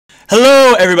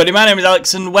Hello everybody, my name is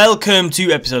Alex and welcome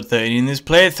to episode 13 in this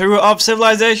playthrough of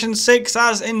Civilization 6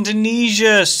 as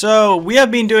Indonesia. So we have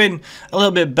been doing a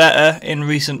little bit better in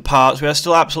recent parts. We are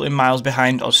still absolutely miles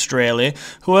behind Australia,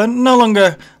 who are no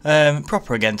longer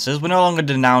proper against us. We're no longer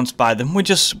denounced by them. We're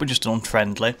just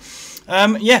unfriendly.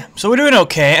 Yeah, so we're doing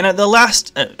okay. And at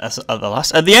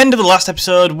the end of the last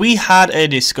episode, we had a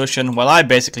discussion. Well, I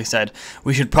basically said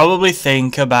we should probably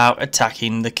think about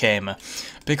attacking the Kema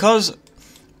because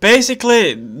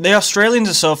basically, the Australians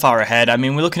are so far ahead. I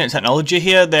mean, we're looking at technology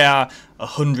here. They are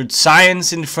 100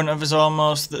 science in front of us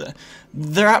almost.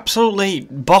 They're absolutely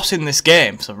bossing this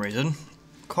game for some reason.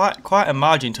 Quite a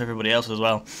margin to everybody else as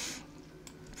well.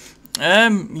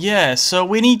 Yeah, so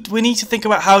we need to think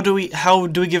about how do we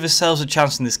give ourselves a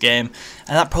chance in this game,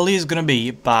 and that probably is going to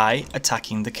be by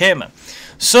attacking the Kema.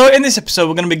 So in this episode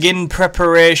we're going to begin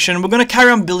preparation. We're going to carry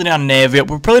on building our navy up.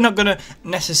 We're probably not going to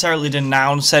necessarily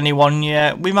denounce anyone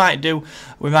yet. We might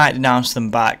denounce them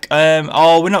back,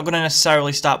 or we're not going to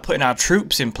necessarily start putting our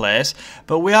troops in place,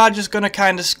 but we are just going to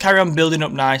kind of carry on building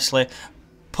up nicely,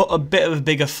 put a bit of a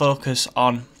bigger focus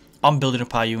on building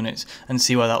up our units and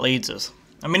see where that leads us.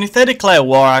 I mean, if they declare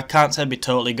war, I can't say it'd be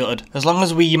totally good. As long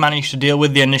as we manage to deal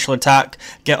with the initial attack,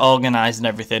 get organised and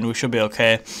everything, we should be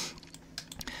okay.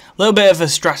 A little bit of a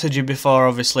strategy before,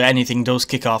 obviously, anything does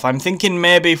kick off. I'm thinking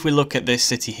maybe if we look at this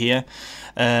city here,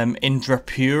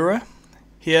 Indrapura,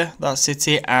 here, that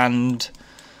city, and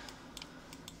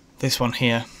this one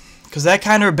here. Because they're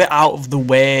kind of a bit out of the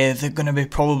way. They're going to be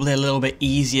probably a little bit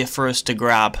easier for us to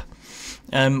grab.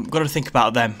 Got to think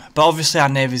about them, but obviously our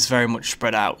navy is very much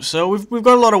spread out, so we've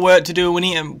got a lot of work to do. We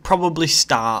need to probably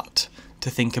start to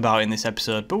think about in this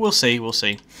episode, but we'll see.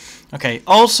 Okay,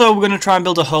 also we're going to try and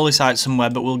build a holy site somewhere,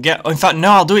 but we'll get, in fact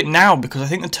no, I'll do it now because I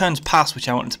think the turn's passed, which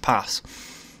I wanted to pass,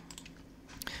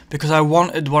 because I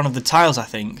wanted one of the tiles, I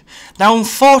think. Now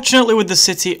unfortunately with the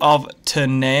city of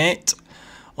Ternate,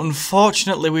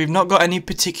 unfortunately we've not got any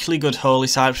particularly good holy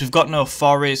sites. We've got no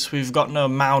forests, we've got no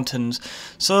mountains,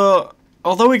 so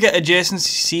although we get adjacency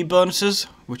C bonuses,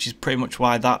 which is pretty much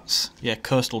why that's, yeah,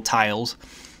 coastal tiles,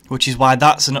 which is why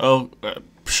that's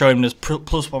showing us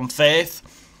 +1 faith,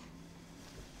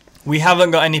 we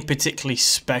haven't got any particularly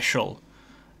special.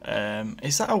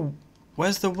 Is that a,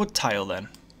 where's the wood tile then?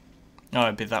 Oh,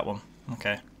 it'd be that one.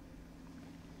 Okay.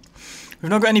 We've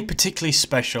not got any particularly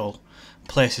special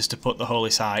places to put the holy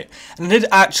site, and I did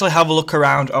actually have a look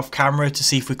around off camera to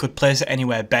see if we could place it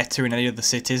anywhere better in any of the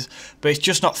cities, but it's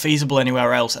just not feasible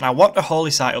anywhere else. And I want the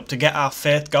holy site up to get our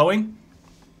faith going,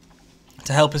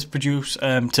 to help us produce,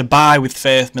 to buy with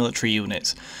faith military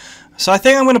units. So I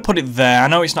think I'm going to put it there. I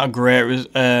know it's not a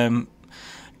great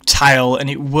tile, and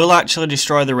it will actually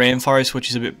destroy the rainforest, which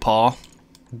is a bit poor,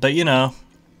 but you know,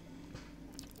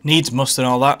 needs must and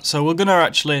all that. So we're going to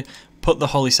actually put the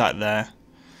holy site there.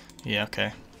 Yeah,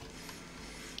 okay.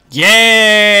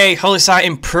 Yay! Holy site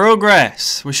in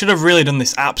progress! We should have really done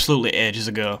this absolutely ages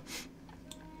ago.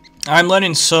 I'm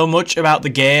learning so much about the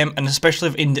game, and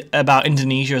especially about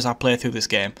Indonesia as I play through this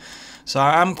game. So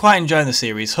I'm quite enjoying the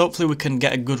series. Hopefully we can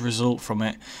get a good result from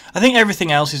it. I think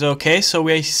everything else is okay, so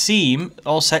we seem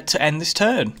all set to end this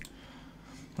turn.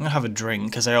 I'm going to have a drink,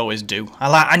 because I always do.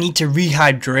 I need to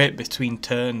rehydrate between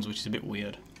turns, which is a bit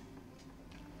weird.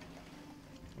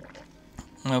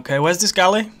 Okay, where's this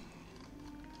galley?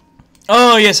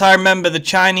 Oh yes, I remember the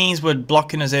Chinese were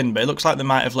blocking us in, but it looks like they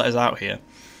might have let us out here.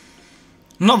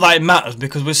 Not that it matters,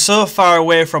 because we're so far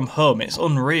away from home, it's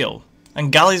unreal.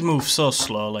 And galleys move so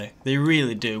slowly, they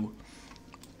really do.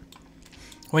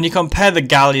 When you compare the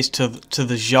galleys to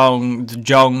the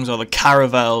Jongs or the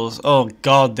caravels, oh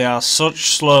god, they are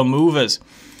such slow movers.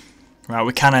 Right,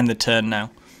 we can end the turn now.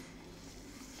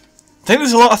 I think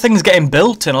there's a lot of things getting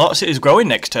built and a lot of cities growing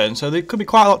next turn, so there could be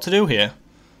quite a lot to do here.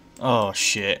 Oh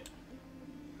shit.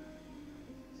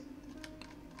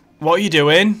 What are you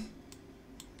doing?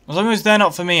 As long as they're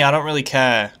not for me, I don't really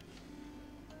care.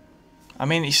 I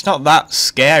mean, it's not that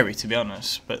scary to be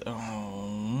honest, but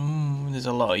oh, there's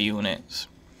a lot of units.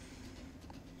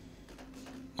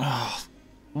 Oh,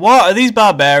 what are these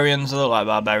barbarians? They look like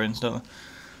barbarians, don't they?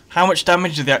 How much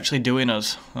damage are they actually doing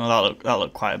us? Oh, that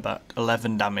looked quite bad.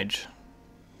 11 damage.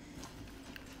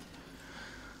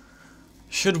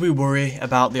 Should we worry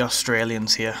about the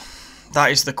Australians here?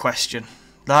 That is the question.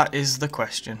 That is the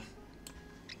question.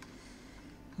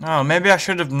 Oh, maybe I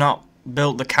should have not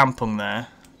built the kampung there.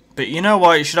 But you know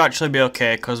what? It should actually be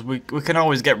okay, because we can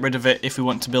always get rid of it if we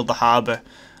want to build the harbour,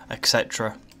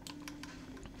 etc.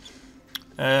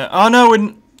 Oh no,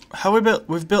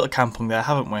 we've built a kampung there,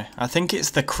 haven't we? I think it's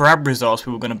the crab resource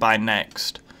we were going to buy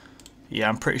next. Yeah,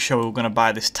 I'm pretty sure we were going to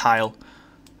buy this tile.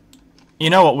 You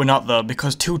know what, we're not though,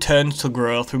 because 2 turns to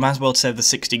growth, we might as well save the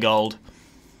 60 gold.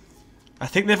 I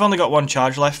think they've only got 1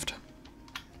 charge left.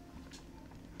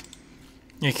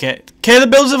 Okay, the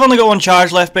builders have only got 1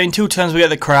 charge left, but in 2 turns we get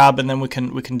the crab, and then we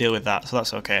can deal with that, so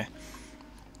that's okay.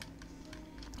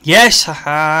 Yes,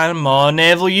 haha, more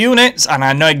naval units, and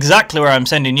I know exactly where I'm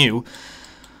sending you.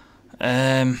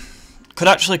 Could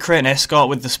actually create an escort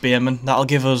with the spearmen. That'll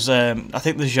give us, I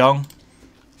think the Zhong.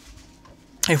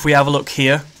 If we have a look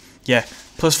here, yeah,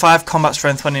 +5 combat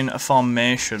strength when in a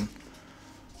formation.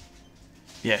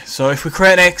 Yeah, so if we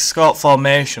create an escort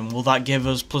formation, will that give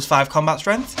us +5 combat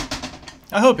strength?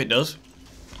 I hope it does.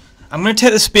 I'm going to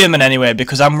take the spearmen anyway,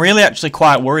 because I'm really actually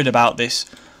quite worried about this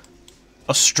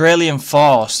Australian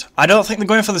force. I don't think they're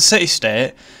going for the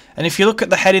city-state, and if you look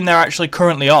at the heading they're actually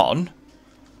currently on,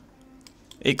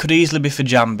 it could easily be for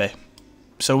Jambi.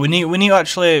 So we need to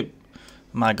actually...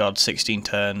 My god, 16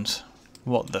 turns.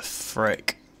 What the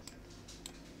frick?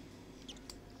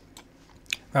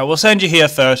 Right, we'll send you here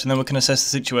first, and then we can assess the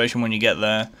situation when you get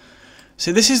there.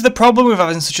 See, this is the problem with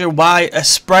having such a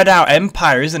spread out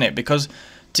empire, isn't it? Because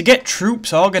to get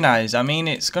troops organised, I mean,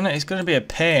 it's gonna be a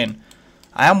pain.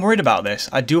 I am worried about this.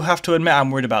 I do have to admit I'm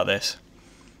worried about this.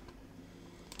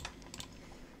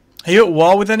 Are you at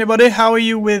war with anybody? How are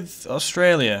you with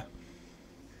Australia?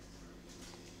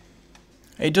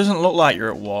 It doesn't look like you're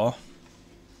at war.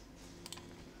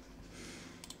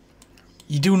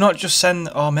 You do not just send...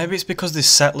 Oh, maybe it's because there's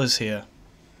settlers here.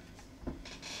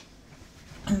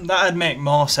 That'd make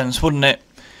more sense, wouldn't it?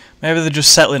 Maybe they're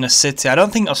just settling a city. I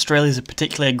don't think Australia's a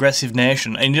particularly aggressive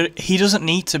nation. And he doesn't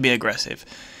need to be aggressive.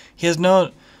 He has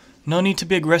no need to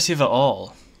be aggressive at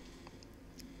all.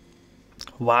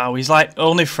 Wow, he's like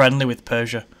only friendly with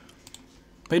Persia.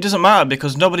 But it doesn't matter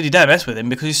because nobody dare mess with him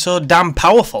because he's so damn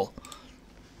powerful.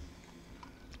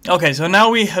 Okay, so now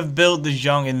we have built the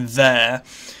Zhong in there.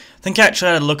 I think I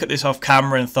actually had a look at this off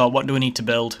camera and thought, what do we need to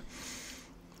build?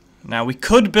 Now, we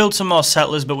could build some more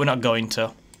settlers, but we're not going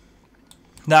to.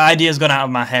 That idea's gone out of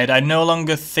my head. I no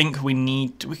longer think we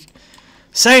need to...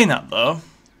 Saying that, though,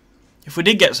 if we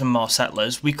did get some more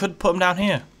settlers, we could put them down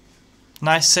here.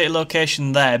 Nice city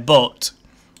location there, but...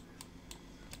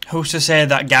 Who's to say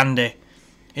that Gandhi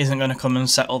isn't going to come and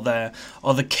settle there?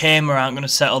 Or the Khmer aren't going to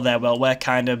settle there? Well, we're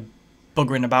kind of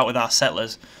buggering about with our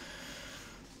settlers.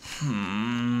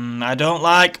 I don't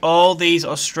like all these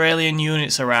Australian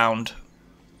units around.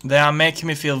 They are making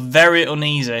me feel very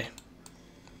uneasy.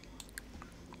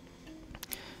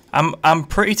 I'm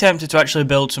pretty tempted to actually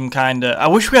build some kind of... I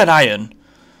wish we had iron.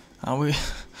 There's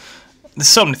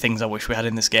so many things I wish we had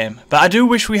in this game. But I do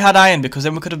wish we had iron because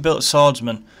then we could have built a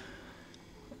swordsman.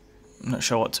 I'm not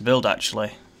sure what to build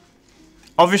actually.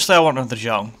 Obviously I want another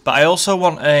Zhong. But I also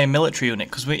want a military unit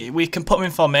because we can put them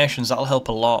in formations. That'll help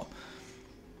a lot.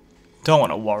 Don't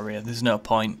want a warrior. There's no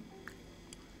point.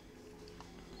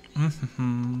 Let's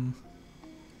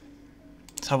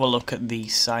have a look at the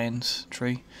science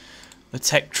tree. The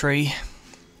tech tree.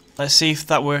 Let's see if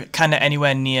that were kind of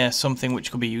anywhere near something which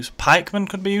could be used. Pikemen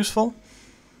could be useful.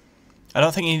 I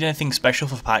don't think you need anything special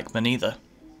for pikemen either.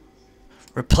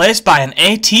 Replaced by an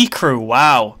AT crew.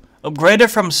 Wow.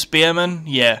 Upgraded from spearmen.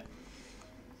 Yeah.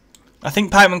 I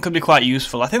think pikemen could be quite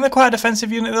useful. I think they're quite a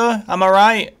defensive unit though. Am I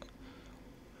right?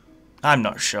 I'm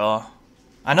not sure.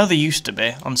 I know they used to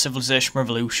be on Civilization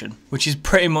Revolution, which is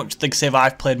pretty much the Civ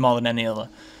I've played more than any other.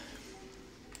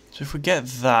 So if we get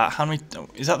that, how many...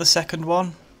 Is that the second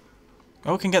one?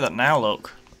 Oh, we can get that now,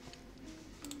 look.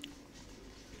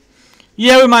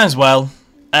 Yeah, we might as well.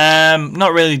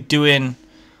 Not really doing...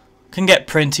 Can get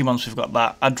printing once we've got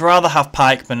that. I'd rather have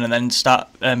pikemen and then start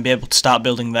be able to start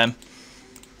building them.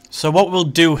 So what we'll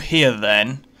do here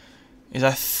then is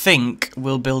I think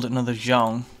we'll build another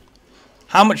Zhong.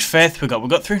 How much faith we got? We've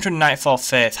got 394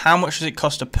 faith. How much does it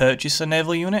cost to purchase a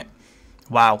naval unit?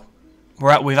 Wow.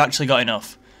 We've actually got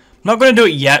enough. I'm not going to do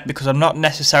it yet because I'm not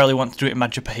necessarily want to do it in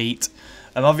Majapahit.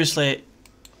 Obviously...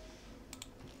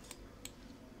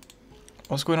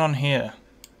 What's going on here?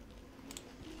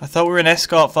 I thought we were in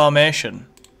escort formation.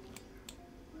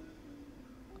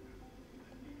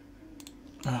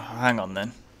 Oh, hang on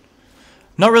then.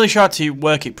 Not really sure how to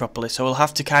work it properly, so we'll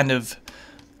have to kind of...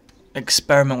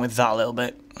 experiment with that a little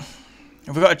bit.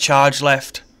 Have we got a charge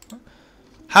left?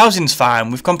 Housing's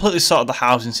fine. We've completely sorted the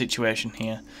housing situation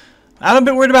here. I'm a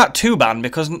bit worried about Tuban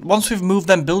because once we've moved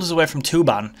them builders away from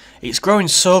Tuban, it's growing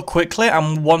so quickly.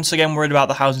 I'm once again worried about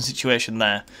the housing situation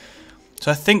there. So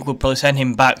I think we'll probably send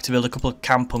him back to build a couple of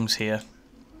kampungs here.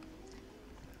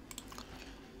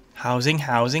 Housing,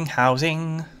 housing,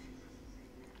 housing.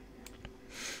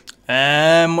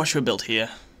 What should we build here?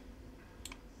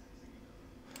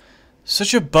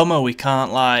 Such a bummer we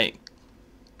can't, like,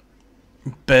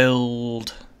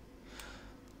 build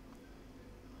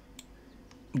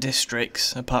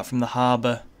districts apart from the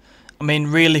harbour. I mean,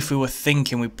 really, if we were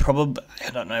thinking, we probably,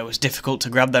 I don't know, it was difficult to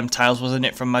grab them tiles, wasn't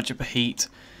it, from Majapahit Heat?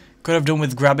 Could have done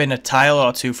with grabbing a tile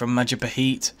or two from Majapahit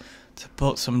Heat to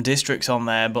put some districts on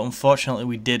there, but unfortunately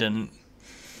we didn't.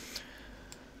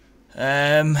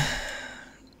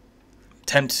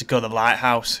 Tempted to go the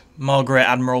lighthouse. More Great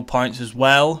Admiral points as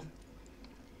well.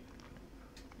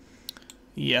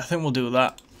 Yeah, I think we'll do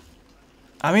that.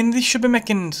 I mean, they should be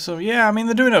making, so yeah, I mean,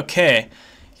 they're doing okay.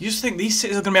 You just think these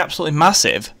cities are going to be absolutely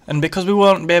massive, and because we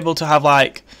won't be able to have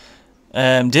like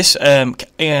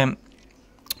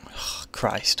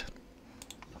Christ,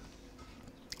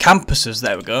 campuses,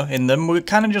 there we go, in them, we're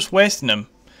kind of just wasting them.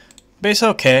 But it's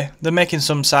okay, they're making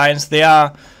some science, they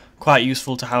are quite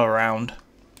useful to have around.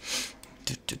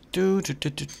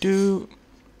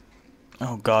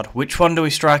 Oh god, which one do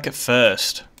we strike at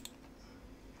first?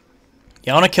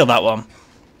 Yeah, I want to kill that one.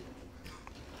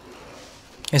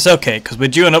 It's okay, because we're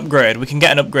due an upgrade. We can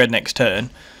get an upgrade next turn.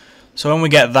 So when we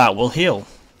get that, we'll heal.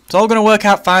 It's all going to work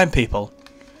out fine, people.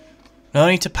 No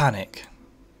need to panic.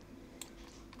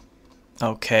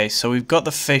 Okay, so we've got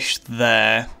the fish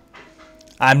there.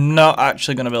 I'm not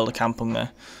actually going to build a kampung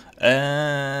there.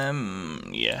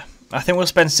 Yeah. I think we'll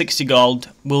spend 60 gold.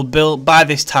 We'll buy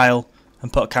this tile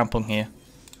and put a kampung here.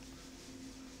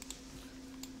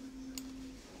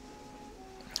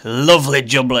 Lovely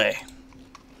jubbly.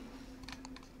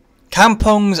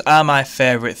 Kampungs are my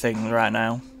favourite thing right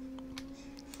now.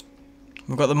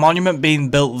 We've got the monument being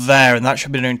built there, and that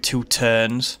should be doing 2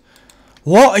 turns.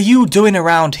 What are you doing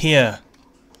around here?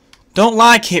 Don't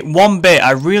like it one bit,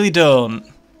 I really don't.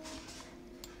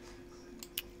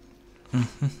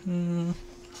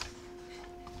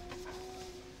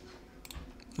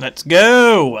 Let's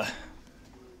go!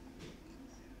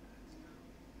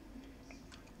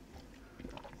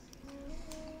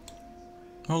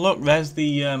 Oh look, there's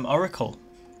the oracle.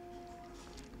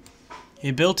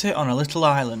 He built it on a little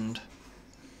island.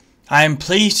 I am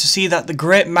pleased to see that the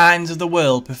great minds of the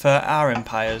world prefer our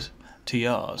empires to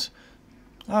yours.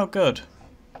 Oh good.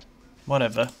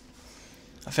 Whatever.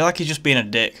 I feel like he's just being a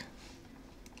dick.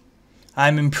 I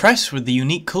am impressed with the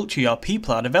unique culture your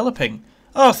people are developing.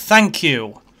 Oh, thank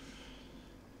you.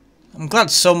 I'm glad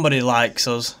somebody likes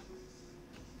us.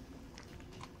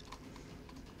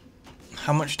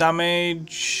 How much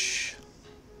damage?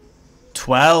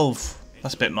 12.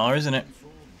 That's a bit more, isn't it?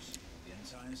 The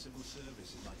entire civil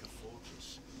service is like a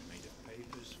fortress made of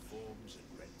papers, forms,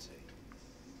 and red tape.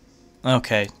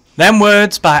 Okay. Them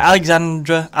words by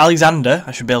Alexander,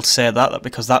 I should be able to say that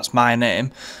because that's my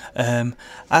name.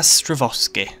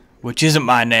 Astravosky, which isn't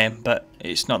my name, but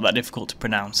it's not that difficult to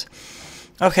pronounce.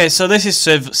 Okay, so this is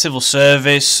civil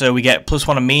service, so we get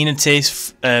 +1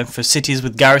 amenities for cities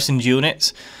with garrisoned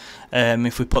units.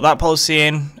 If we put that policy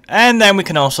in, and then we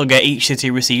can also get each city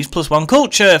receives +1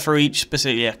 culture for each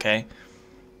specific. Yeah, okay.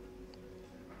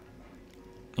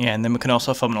 Yeah, and then we can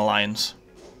also form an alliance.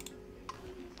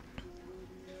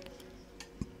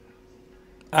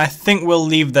 I think we'll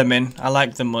leave them in. I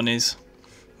like the monies.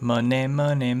 Money,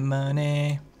 money,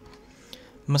 money.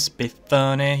 Must be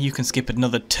funny. You can skip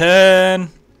another turn.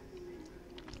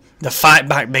 The fight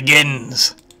back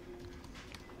begins.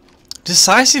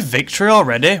 Decisive victory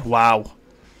already? Wow.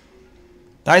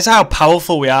 That is how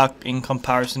powerful we are in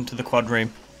comparison to the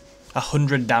quadrime.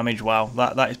 100 damage, wow.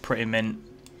 That is pretty mint.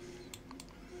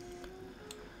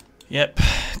 Yep.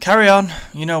 Carry on.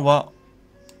 You know what?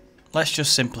 Let's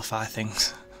just simplify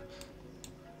things.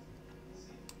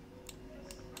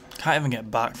 Can't even get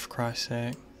back, for Christ's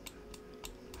sake.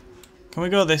 Can we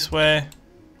go this way?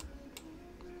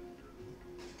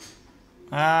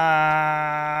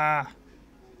 Ah.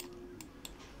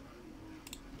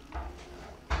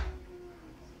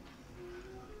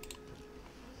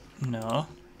 No.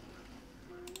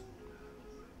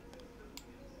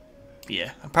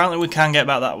 Yeah, apparently we can get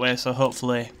back that way, so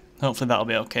hopefully that'll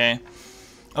be okay.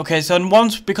 Okay, so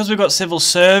because we've got civil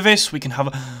service, we can have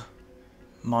a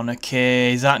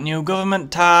monarchy. Is that new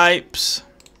government types?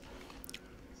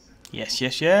 Yes,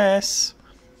 yes, yes.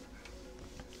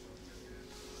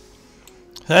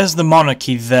 There's the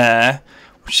monarchy there,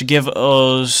 which should give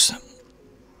us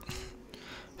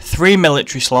 3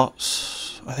 military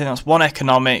slots. I think that's 1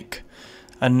 economic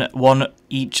and 1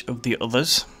 each of the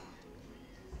others.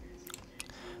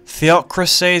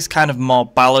 Theocracy is kind of more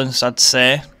balanced, I'd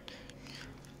say.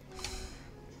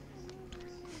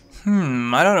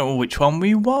 I don't know which one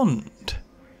we want.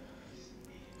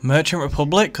 Merchant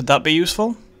Republic, could that be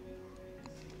useful?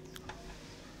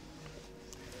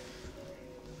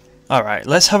 Alright,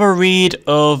 let's have a read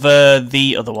over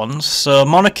the other ones. So,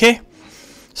 monarchy.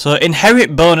 So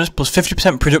inherit bonus plus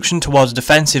 50% production towards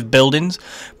defensive buildings,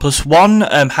 plus 1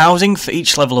 housing for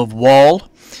each level of wall.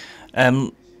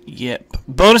 Yep.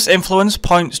 Bonus influence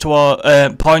points towards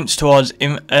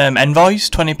envoys,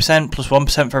 20% plus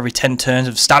 1% for every 10 turns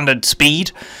of standard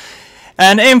speed.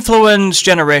 And influence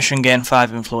generation, gain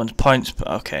 5 influence points.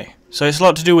 Okay, so it's a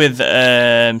lot to do with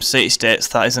city-states,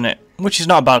 that, isn't it? Which is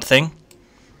not a bad thing.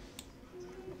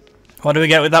 What do we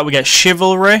get with that? We get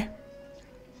chivalry.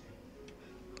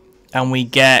 And we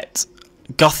get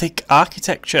Gothic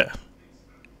architecture.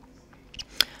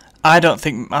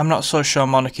 I'm not so sure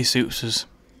monarchy suits us.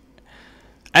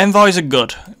 Envoys are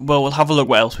good. Well, we'll have a look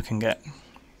what else we can get.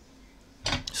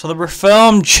 So the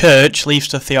Reformed Church leads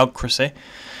to theocracy.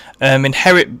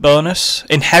 Inherent bonus,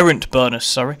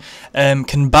 sorry.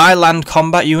 Can buy land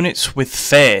combat units with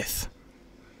faith.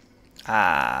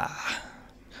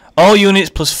 All units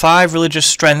plus 5 religious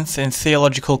strength in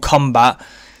theological combat.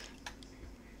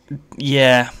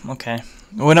 Yeah, okay.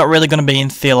 We're not really going to be in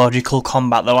theological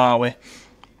combat though, are we?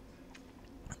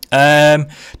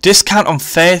 Discount on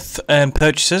faith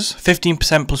purchases.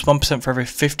 15% plus 1% for every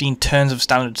 15 turns of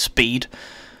standard speed.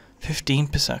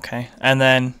 15%, okay. And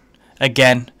then,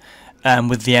 again,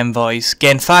 with the envoys.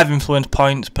 Gain 5 influence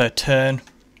points per turn.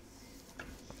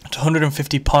 At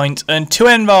 150 points. Earn 2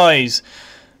 envoys.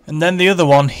 And then the other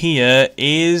one here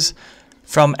is,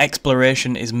 from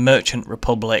exploration, is Merchant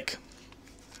Republic.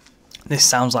 This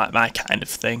sounds like my kind of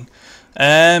thing.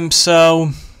 So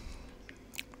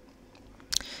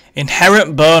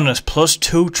inherent bonus plus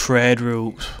 2 trade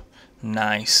routes.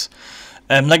 Nice.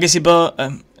 Legacy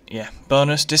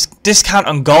bonus. Discount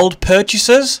on gold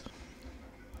purchases.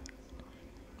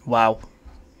 Wow.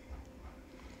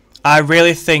 I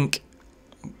really think,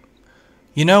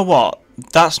 you know what?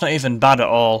 That's not even bad at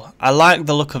all. I like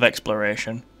the look of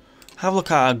exploration. Have a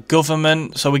look at our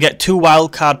government. So we get 2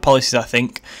 wildcard policies, I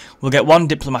think. We'll get 1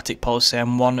 diplomatic policy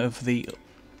and 1 of the...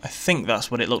 I think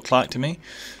that's what it looked like to me.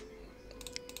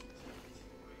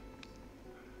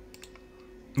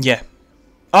 Yeah.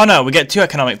 Oh no, we get 2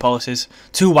 economic policies,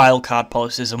 2 wildcard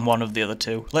policies and 1 of the other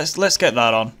 2. Let's get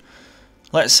that on.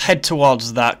 Let's head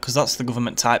towards that, because that's the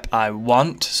government type I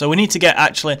want. So we need to get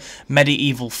actually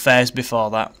medieval fairs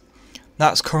before that.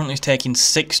 That's currently taking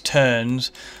 6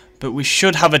 turns. But we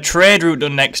should have a trade route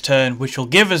done next turn, which will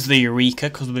give us the Eureka,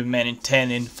 because we'll be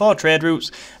maintaining 4 trade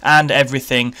routes, and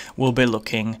everything will be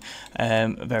looking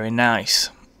very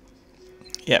nice.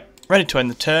 Yep, ready to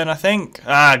end the turn, I think.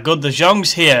 Ah, good, the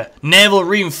Zhong's here. Naval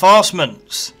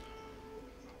reinforcements.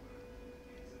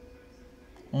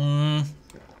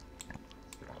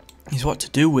 Is what to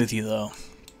do with you, though.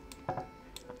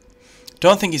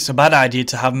 Don't think it's a bad idea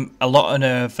to have a lot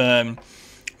of...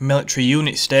 military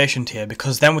units stationed here,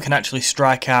 because then we can actually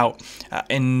strike out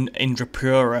in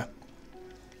Indrapura.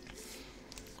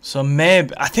 So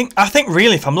maybe I think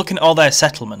really, if I'm looking at all their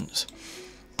settlements,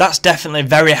 that's definitely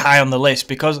very high on the list,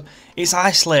 because it's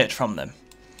isolated from them.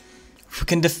 If we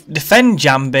can defend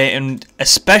Jambi and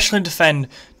especially defend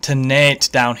Ternate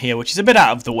down here, which is a bit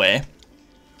out of the way,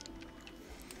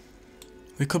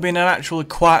 we could be in an actually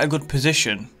quite a good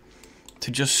position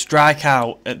to just strike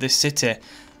out at this city.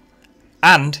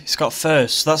 And it's got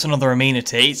first, so that's another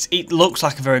amenity. It looks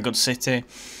like a very good city.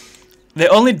 The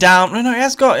only down, no, it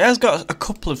has got a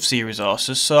couple of sea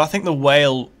resources. So I think the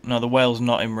whale, no, the whale's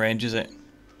not in range, is it?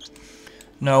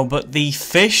 No, but the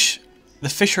fish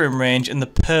are in range, and the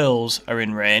pearls are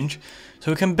in range.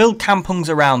 So we can build kampungs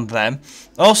around them.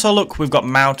 Also, look, we've got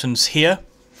mountains here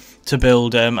to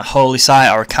build a holy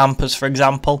site or a campus, for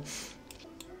example.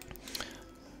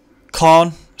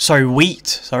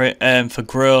 Wheat, for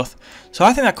growth. So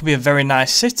I think that could be a very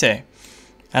nice city.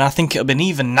 And I think it'll be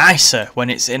even nicer when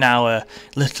it's in our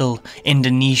little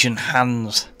Indonesian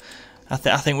hands. I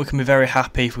think we can be very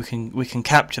happy if we can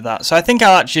capture that. So I think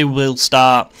I actually will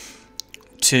start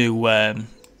to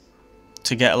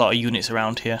get a lot of units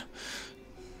around here.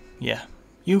 Yeah,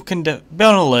 you can be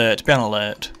on alert. Be on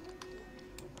alert.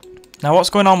 Now what's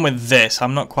going on with this?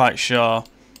 I'm not quite sure.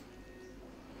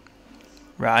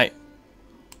 Right.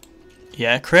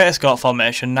 Yeah, create a escort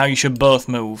formation. Now you should both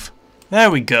move.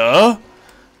 There we go.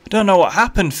 I don't know what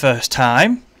happened first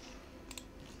time.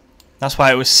 That's why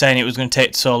it was saying it was going to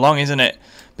take so long, isn't it?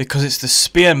 Because it's the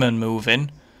spearmen moving,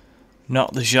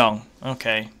 not the Zhong.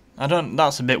 Okay.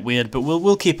 That's a bit weird, but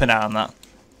we'll keep an eye on that.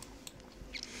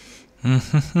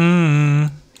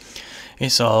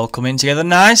 It's all coming together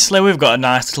nicely. We've got a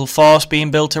nice little force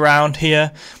being built around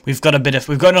here. We've got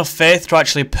enough faith to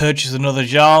actually purchase another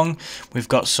Zhong. We've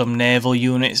got some naval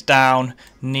units down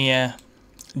near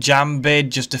Jambi,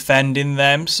 just defending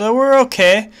them. So we're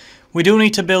okay. We do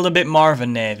need to build a bit more of a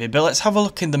navy, but let's have a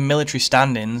look in the military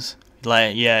standings.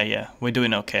 Like, yeah, we're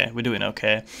doing okay. We're doing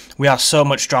okay. We are so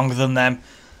much stronger than them.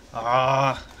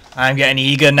 Ah, I'm getting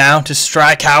eager now to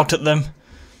strike out at them.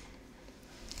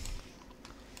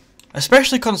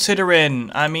 Especially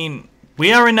considering, I mean,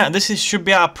 we are in that. Should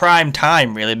be our prime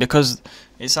time, really, because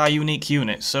it's our unique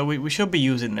unit. So we should be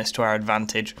using this to our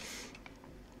advantage.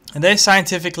 Are they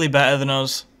scientifically better than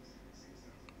us?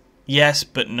 Yes,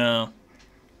 but no.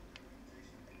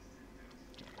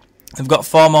 They've got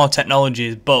 4 more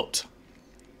technologies, but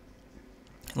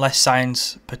less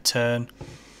science per turn.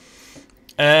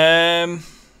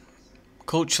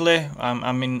 Culturally,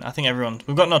 I mean, I think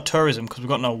we've got no tourism because we've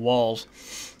got no walls.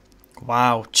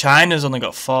 Wow, China's only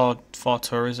got 4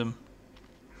 tourism.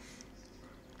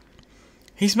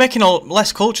 He's making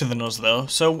less culture than us though,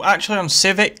 so actually on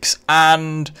civics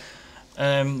and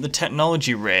the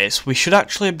technology race, we should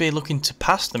actually be looking to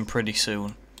pass them pretty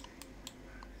soon.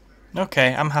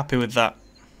 Okay, I'm happy with that.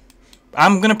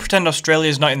 I'm going to pretend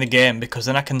Australia's not in the game because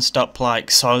then I can stop like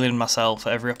soiling myself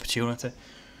at every opportunity.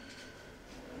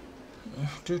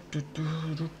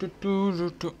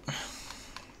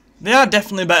 They are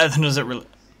definitely better than us at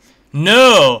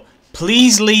No!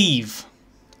 Please leave.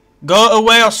 Go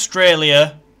away,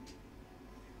 Australia.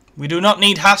 We do not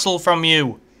need hassle from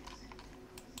you.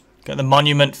 Get the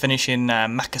monument finish in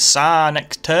Makassar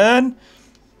next turn.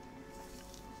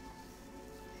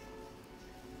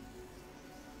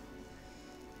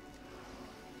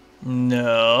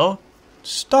 No.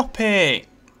 Stop it.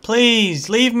 Please,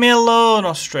 leave me alone,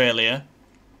 Australia.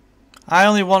 I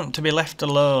only want to be left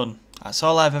alone. That's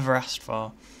all I've ever asked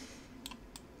for.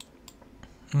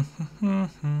 I'm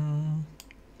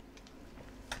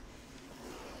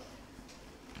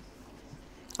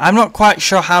not quite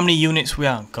sure how many units we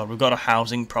are. God, we've got a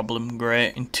housing problem.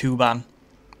 Great, in Tuban.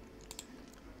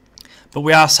 But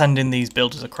we are sending these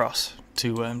builders across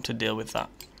to deal with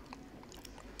that.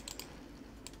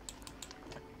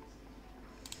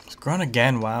 It's grown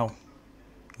again, wow.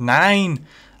 9!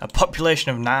 A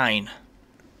population of 9.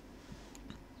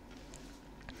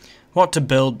 What to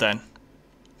build then?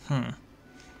 I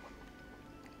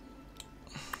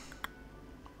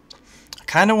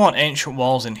kind of want ancient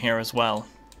walls in here as well.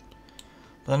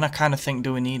 But then I kind of think,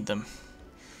 do we need them?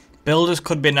 Builders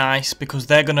could be nice because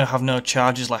they're going to have no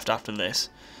charges left after this.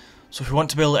 So if we want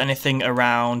to build anything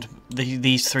around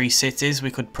these 3 cities,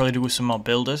 we could probably do with some more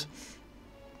builders.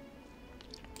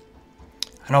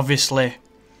 And obviously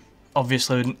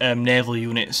naval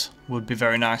units would be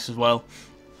very nice as well.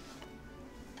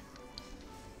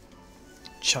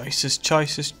 Choices. I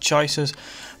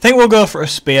think we'll go for a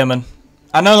spearman.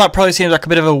 I know that probably seems like a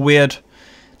bit of a weird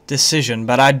decision,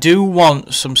 but I do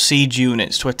want some siege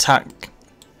units to attack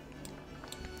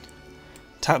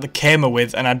the Kama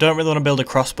with, and I don't really want to build a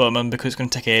crossbowman because it's going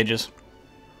to take ages.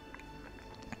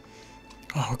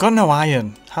 Oh, we've got no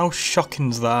iron. How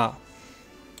shocking is that?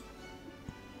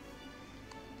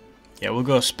 Yeah, we'll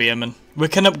go spearman. We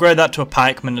can upgrade that to a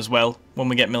pikeman as well when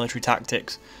we get military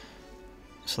tactics.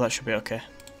 So that should be okay.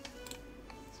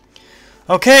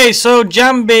 Okay, so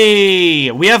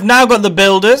Jambi, we have now got the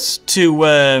builders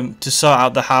to sort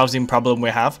out the housing problem we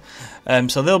have.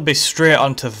 So they'll be straight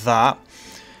onto that.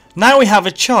 Now we have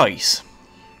a choice.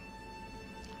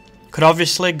 Could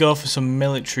obviously go for some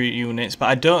military units, but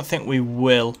I don't think we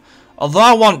will. Although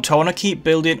I want to keep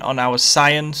building on our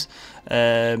science.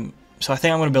 So I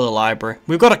think I'm going to build a library.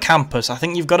 We've got a campus. I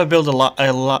think you've got to build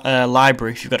a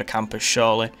library if you've got a campus,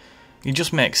 surely. It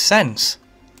just makes sense.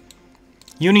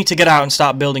 You need to get out and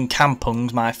start building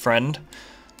kampungs, my friend.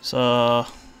 So,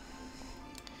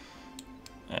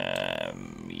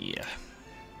 yeah.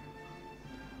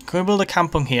 Can we build a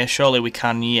kampung here? Surely we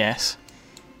can, yes.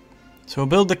 So we'll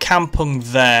build the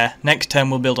kampung there. Next turn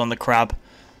we'll build on the crab.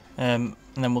 And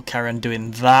then we'll carry on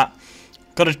doing that.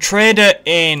 Got a trader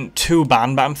in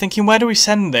Tuban, but I'm thinking, where do we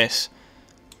send this?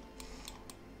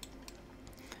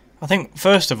 I think,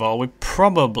 first of all, we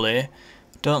probably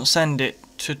don't send it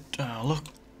to... Oh,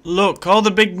 look, all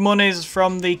the big monies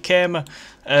from the Kama.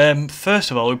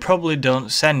 First of all, we probably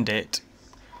don't send it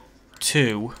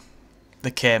to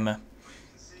the Kama.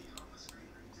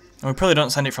 And we probably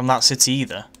don't send it from that city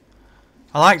either.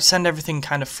 I like to send everything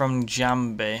kind of from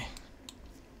Jambi.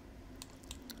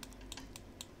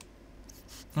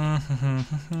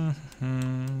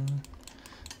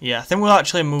 Yeah, I think we'll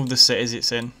actually move the cities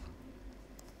it's in.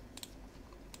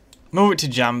 Move it to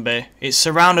Jambi. It's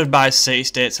surrounded by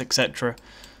city-states, etc.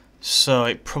 So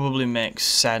it probably makes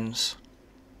sense.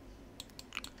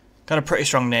 Got a pretty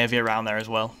strong navy around there as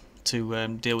well to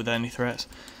deal with any threats.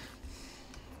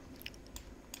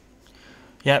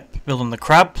 Yep, build on the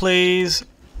crab, please.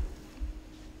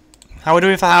 How are we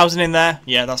doing for housing in there?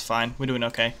 Yeah, that's fine. We're doing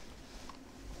okay.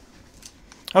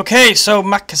 Okay, so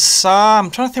Makassar.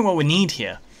 I'm trying to think what we need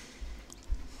here.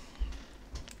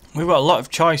 We've got a lot of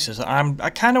choices. I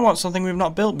kind of want something we've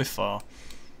not built before.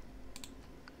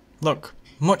 Look,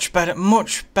 much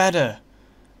better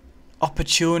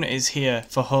opportunities here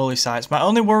for holy sites. My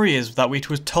only worry is that we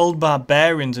was told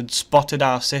barbarians had spotted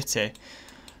our city.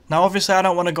 Now obviously I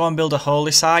don't want to go and build a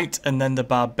holy site and then the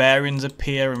barbarians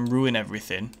appear and ruin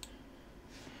everything.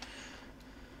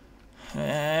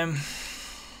 I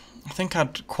think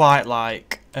I'd quite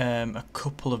like a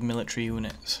couple of military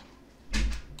units.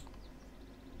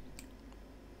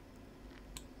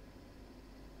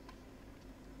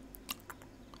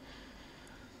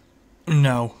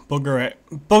 No, bugger it.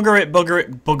 Bugger it, bugger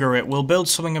it, bugger it. We'll build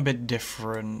something a bit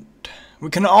different. We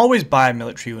can always buy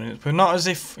military units, but not as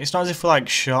if it's not as if we're like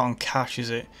short on cash, is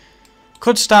it?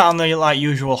 Could start on the like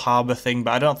usual harbour thing,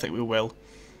 but I don't think we will.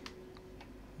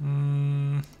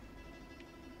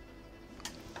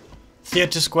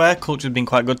 Theatre Square culture's been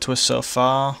quite good to us so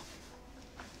far.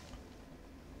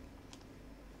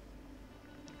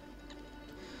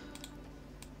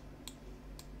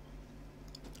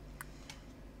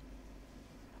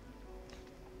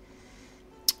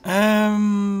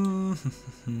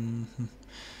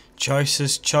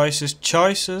 Choices, choices,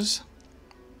 choices.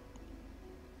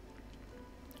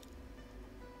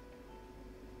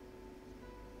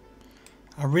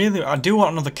 I do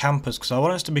want another campus because I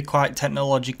want us to be quite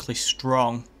technologically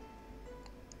strong.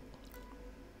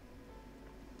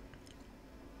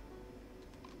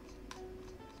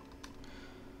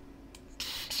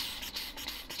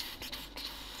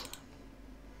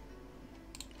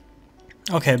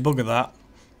 Okay, bugger that.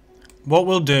 What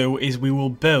we'll do is we will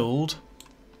build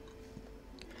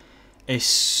a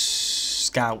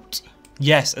scout.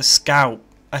 Yes, a scout.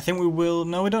 I think we will...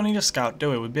 No, we don't need a scout, do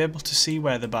we? We'll be able to see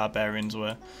where the barbarians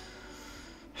were.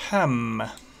 I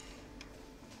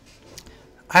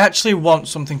actually want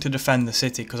something to defend the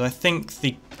city because I think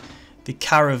the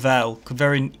caravel could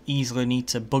very easily need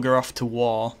to bugger off to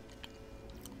war.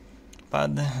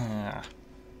 But...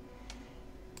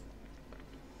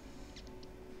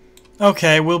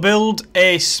 Okay, we'll build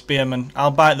a spearman.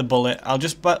 I'll bite the bullet. I'll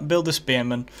just build the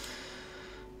spearman.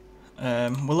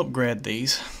 We'll upgrade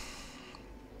these.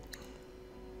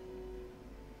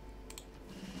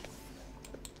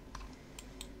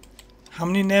 How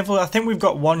many naval? I think we've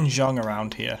got one Zhong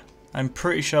around here. I'm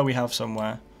pretty sure we have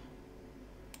somewhere.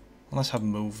 Unless I've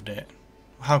moved it.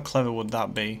 How clever would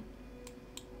that be?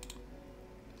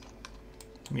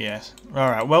 Yes.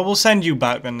 Alright, well we'll send you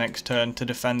back the next turn to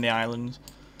defend the islands.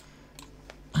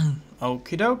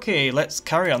 Okie dokie, let's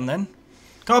carry on then.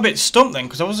 Got a bit stumped then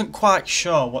because I wasn't quite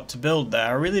sure what to build there.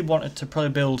 I really wanted to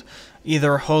probably build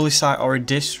either a holy site or a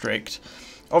district.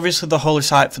 Obviously the holy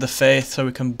site for the faith so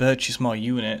we can purchase more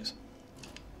units.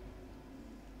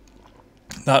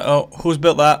 Who's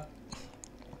built that?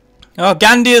 Oh,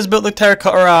 Gandhi has built the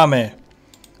terracotta army.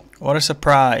 What a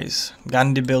surprise.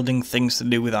 Gandhi building things to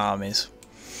do with armies.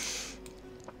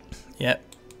 Yep,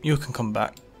 you can come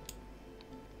back.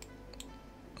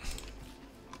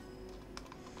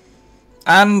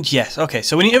 And yes, okay,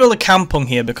 so we need to build a kampong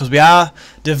here because we are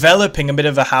developing a bit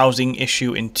of a housing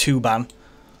issue in Tuban.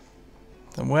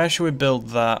 Then where should we build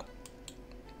that?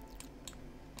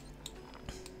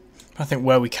 I think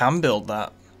where we can build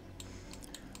that.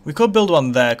 We could build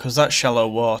one there because that's shallow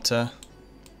water.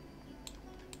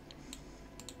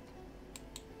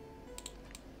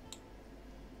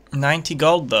 $90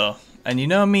 gold though. And you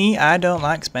know me, I don't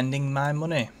like spending my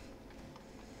money.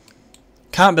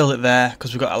 Can't build it there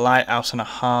because we've got a lighthouse and a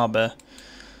harbour.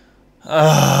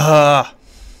 Well,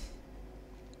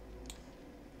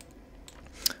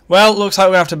 looks like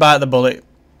we have to bite the bullet.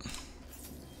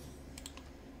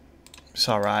 It's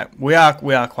alright. We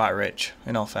are quite rich,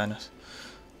 in all fairness.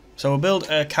 So we'll build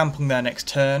a kampong there next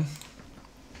turn.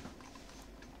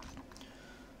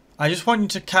 I just want you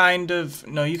to kind of...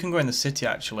 No, you can go in the city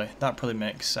actually. That probably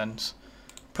makes sense.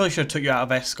 Probably should have took you out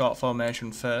of escort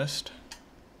formation first.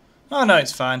 Oh no,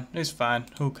 it's fine. It's fine.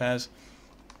 Who cares?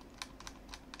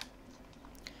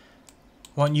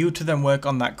 Want you to then work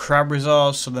on that crab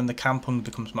resource so then the kampong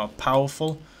becomes more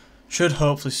powerful. Should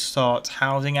hopefully sort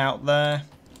housing out there.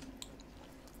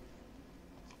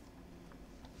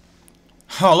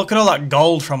 Oh, look at all that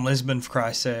gold from Lisbon, for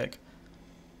Christ's sake.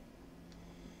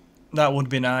 That would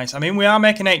be nice. I mean, we are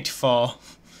making 84,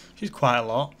 which is quite a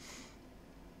lot.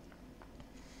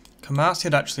 Kamasi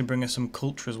would actually bring us some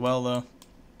culture as well, though.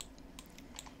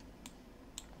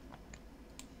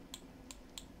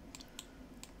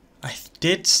 I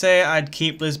did say I'd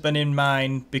keep Lisbon in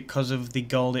mind because of the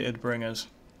gold it would bring us.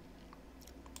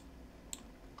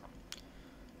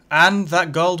 And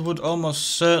that gold would almost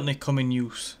certainly come in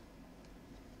use.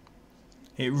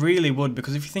 It really would,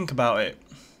 because if you think about it,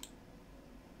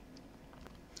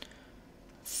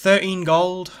 13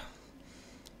 gold.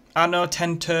 I know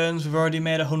 10 turns, we've already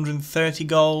made 130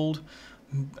 gold.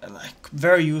 Like,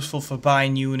 very useful for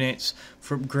buying units,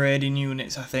 for upgrading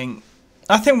units, I think.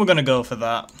 I think we're going to go for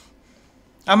that.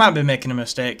 I might be making a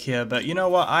mistake here, but you know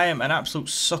what? I am an absolute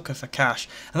sucker for cash.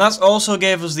 And that's also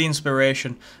gave us the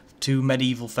inspiration to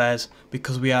medieval fairs,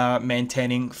 because we are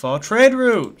maintaining 4 trade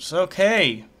routes.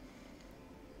 Okay.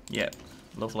 Yep,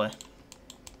 lovely.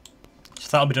 So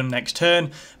that'll be done next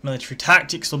turn. Military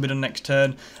tactics will be done next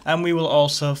turn. And we will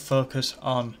also focus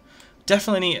on...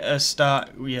 Definitely need a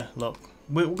start... Yeah, look.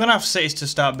 We're going to have cities to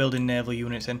start building naval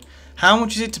units in. How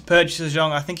much is it to purchase a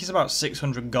Zhong? I think it's about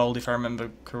 600 gold if I remember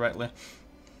correctly.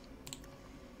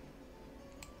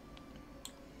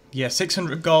 Yeah,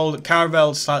 600 gold.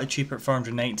 Caravel slightly cheaper at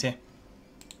 480.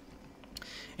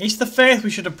 It's the faith we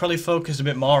should have probably focused a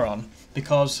bit more on,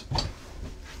 because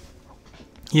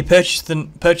you're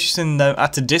purchasing them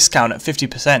at a discount at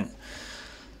 50%.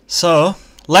 So,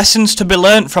 lessons to be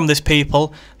learnt from this,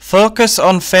 people. Focus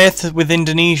on faith with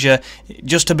Indonesia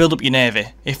just to build up your navy.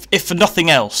 If for nothing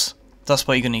else, that's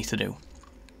what you're going to need to do.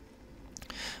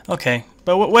 Okay,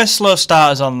 but we're slow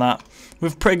starters on that.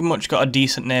 We've pretty much got a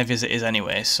decent navy as it is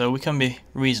anyway, so we can be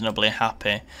reasonably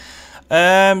happy.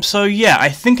 So yeah, I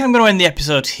think I'm going to end the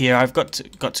episode here. I've got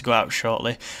to go out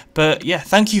shortly. But yeah,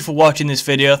 thank you for watching this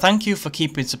video. Thank you for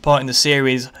keeping supporting the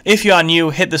series. If you are new,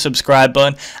 hit the subscribe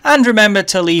button. And remember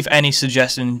to leave any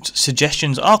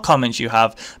suggestions or comments you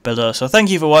have below. So thank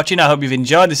you for watching. I hope you've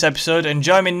enjoyed this episode. And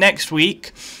join me next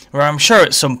week, where I'm sure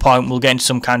at some point we'll get into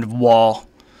some kind of war.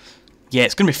 Yeah,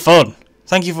 it's going to be fun.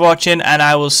 Thank you for watching, and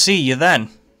I will see you then.